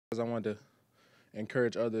because I wanted to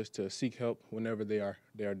encourage others to seek help whenever they are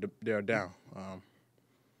down.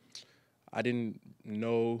 I didn't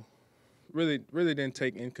know really didn't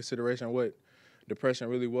take in consideration what depression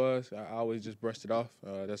really was. I always just brushed it off.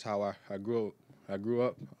 That's how I grew up. I grew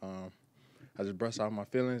up. I just brushed off my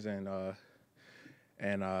feelings, and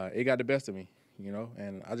it got the best of me,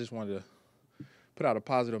 And I just wanted to put out a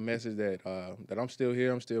positive message that I'm still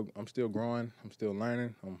here. I'm still growing. I'm still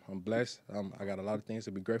learning. I'm blessed. I got a lot of things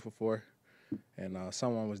to be grateful for, and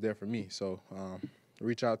someone was there for me. So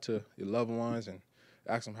reach out to your loved ones and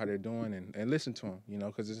ask them how they're doing, and listen to them,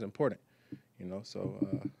 because it's important. So